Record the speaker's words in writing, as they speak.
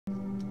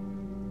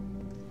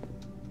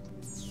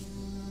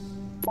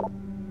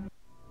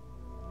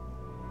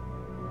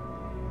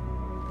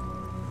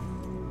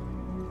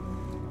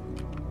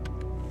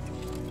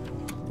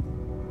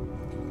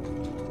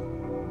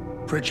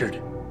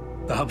Pritchard,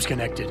 the hub's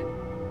connected.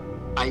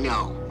 I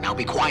know. Now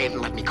be quiet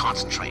and let me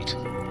concentrate.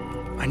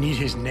 I need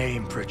his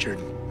name, Pritchard,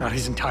 not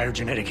his entire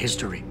genetic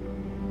history.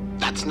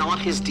 That's not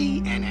his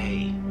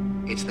DNA.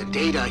 It's the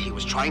data he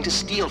was trying to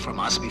steal from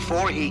us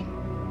before he...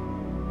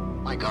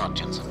 My God,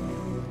 Jensen.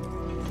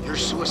 Your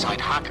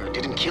suicide hacker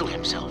didn't kill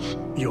himself.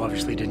 You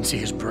obviously didn't see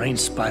his brain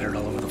splattered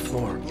all over the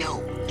floor.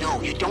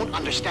 No, you don't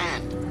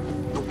understand.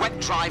 The wet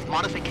drive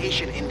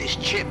modification in this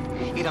chip,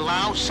 it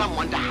allows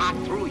someone to hack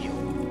through you.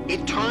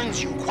 It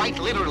turns you quite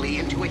literally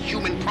into a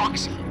human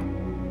proxy.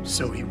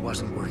 So he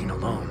wasn't working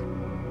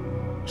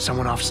alone.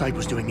 Someone off-site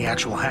was doing the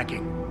actual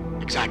hacking.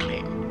 Exactly.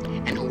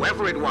 And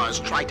whoever it was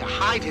tried to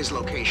hide his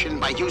location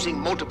by using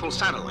multiple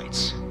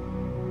satellites.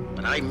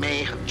 But I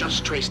may have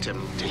just traced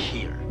him to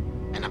here.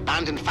 An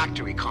abandoned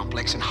factory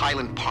complex in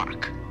Highland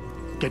Park.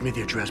 Get me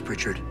the address,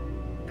 Pritchard.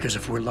 Because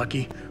if we're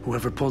lucky,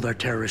 whoever pulled our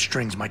terrorist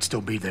strings might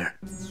still be there.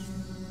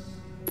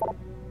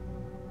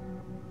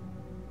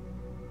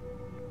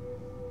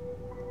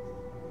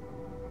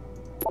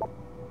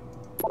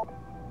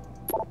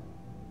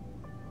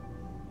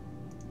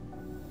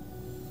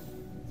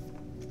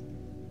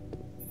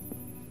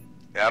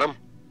 Adam,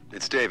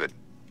 it's David.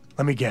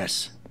 Let me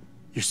guess.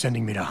 You're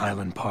sending me to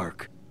Highland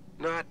Park.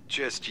 Not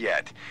just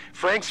yet.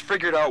 Frank's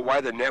figured out why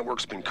the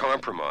network's been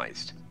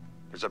compromised.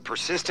 There's a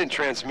persistent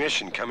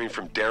transmission coming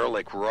from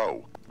Derelict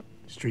Row.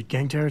 Street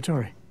gang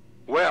territory?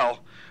 Well,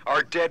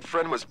 our dead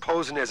friend was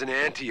posing as an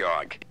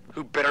Antioch.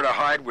 Who better to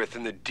hide with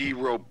than the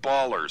D-Row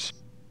ballers?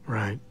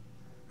 Right.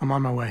 I'm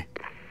on my way.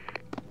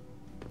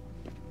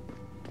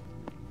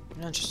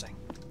 Interesting.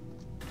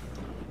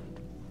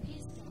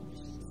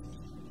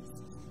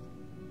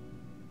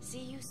 See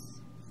you.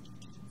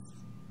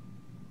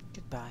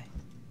 Goodbye.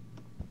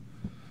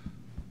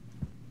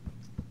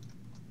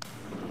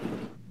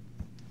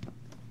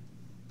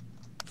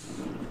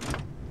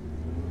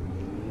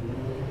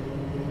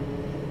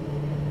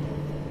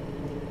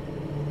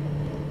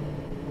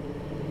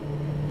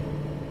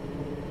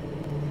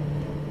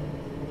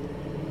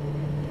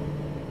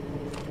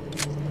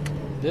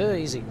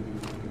 Very easy.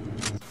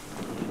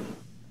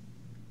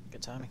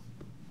 Good timing.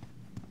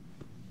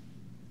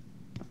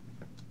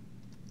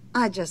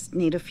 I just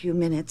need a few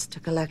minutes to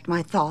collect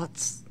my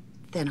thoughts,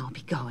 then I'll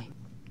be going.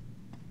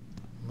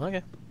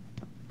 Okay.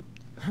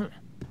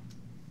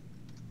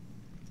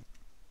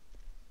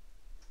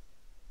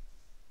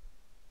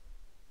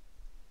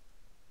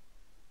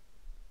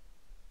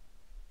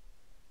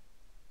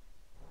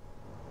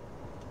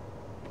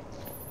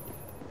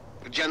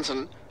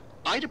 Jensen,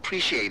 I'd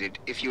appreciate it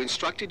if you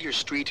instructed your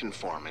street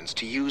informants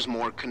to use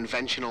more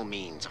conventional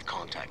means of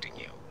contacting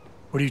you.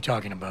 What are you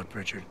talking about,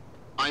 Pritchard?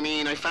 I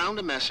mean, I found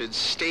a message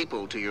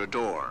stapled to your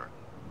door.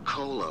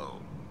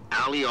 Colo,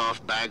 alley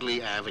off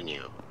Bagley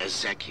Avenue,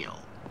 Ezekiel.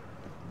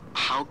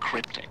 How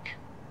cryptic.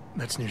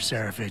 That's near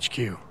Seraph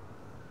HQ.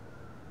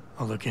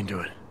 I'll look into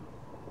it.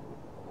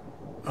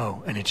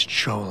 Oh, and it's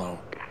Cholo.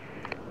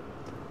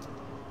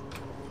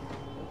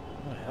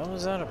 What the hell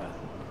was that about?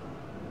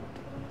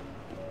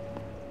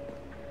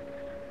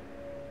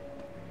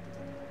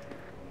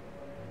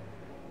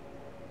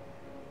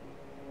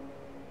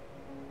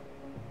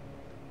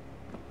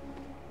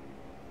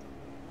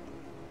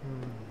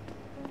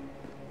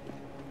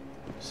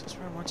 Is this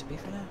where I want to be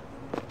for now?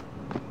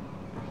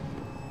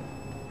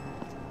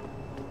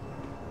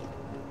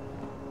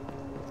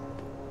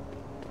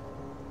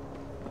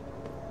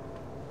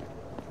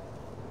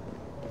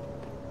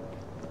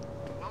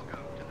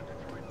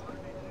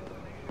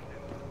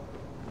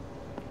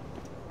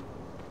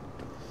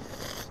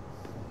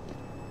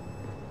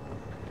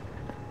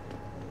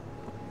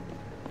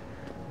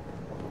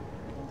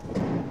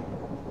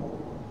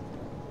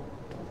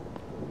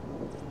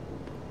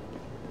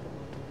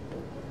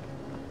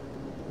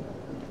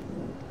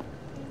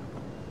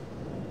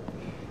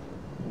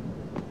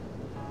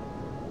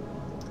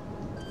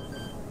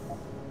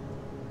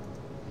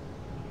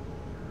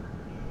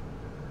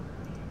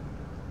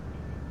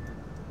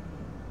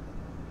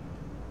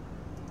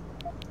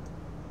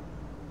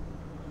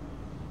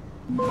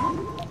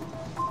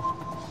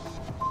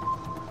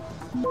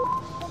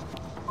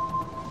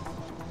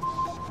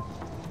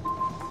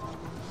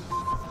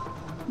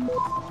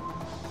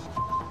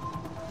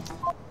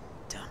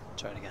 Damn,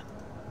 try it again.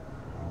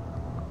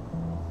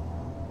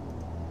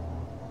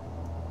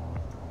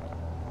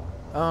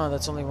 Oh,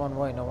 that's only one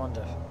way, no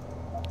wonder.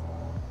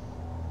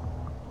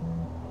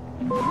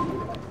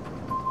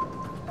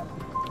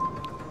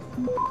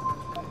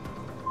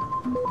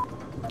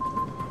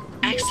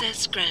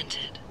 Access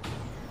granted.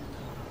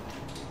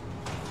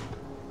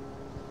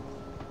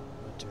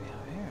 What do we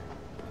have here?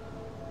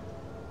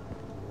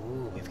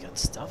 Ooh, we've got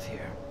stuff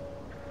here.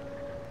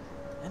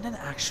 And an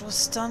actual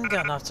stun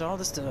gun after all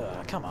this.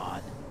 Come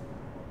on.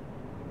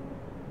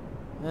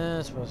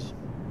 I suppose.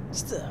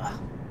 Still.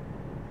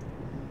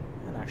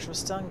 An actual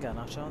stun gun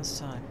after all this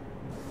time.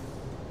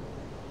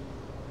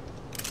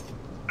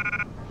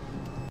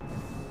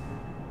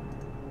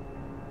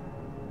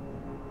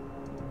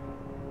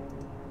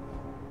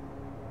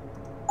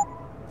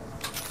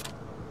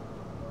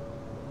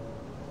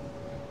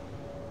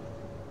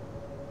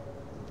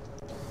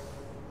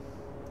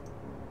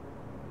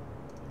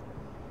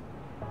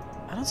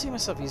 don't see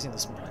myself using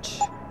this much.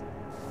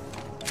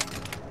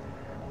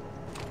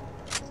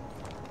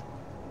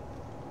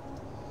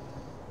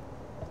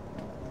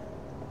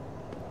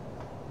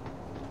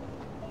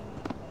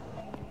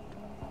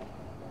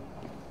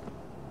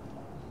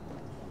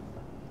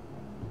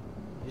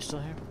 You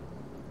still here?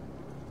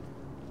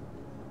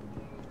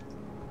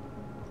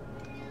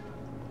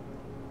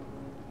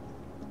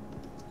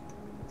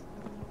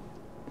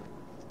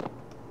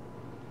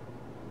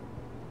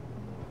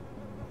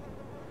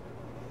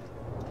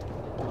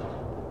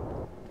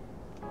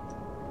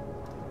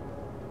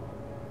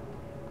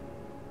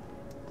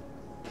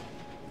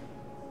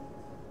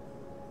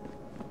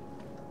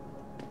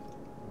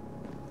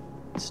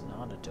 It's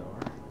not a door.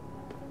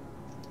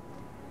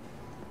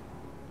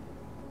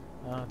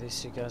 Oh,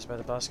 these two guys by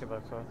the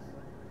basketball court.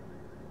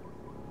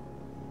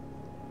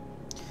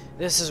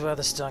 This is where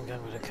the stun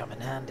gun would have come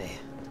in handy.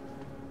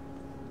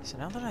 So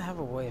now that I have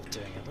a way of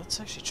doing it,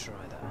 let's actually try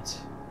that.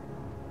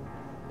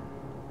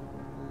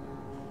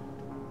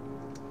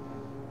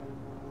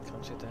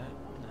 Come through that.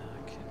 Now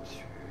come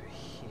through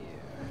here.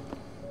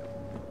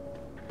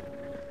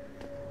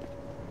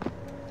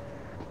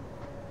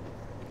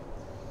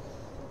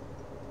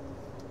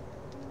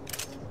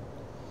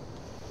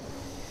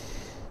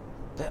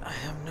 But I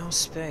have no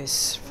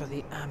space for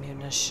the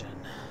ammunition.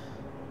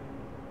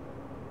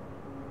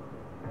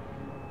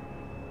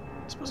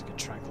 I suppose I could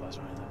tranquilize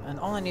one of them. And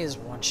all I need is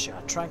one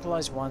shot.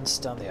 Tranquilize one,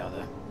 stun the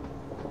other.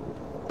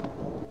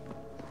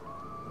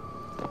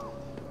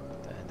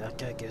 And that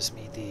guy gives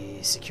me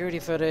the security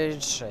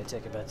footage. I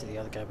take it back to the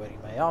other guy waiting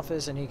in my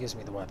office, and he gives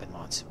me the weapon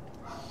mods.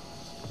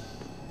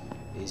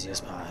 Easy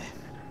as pie.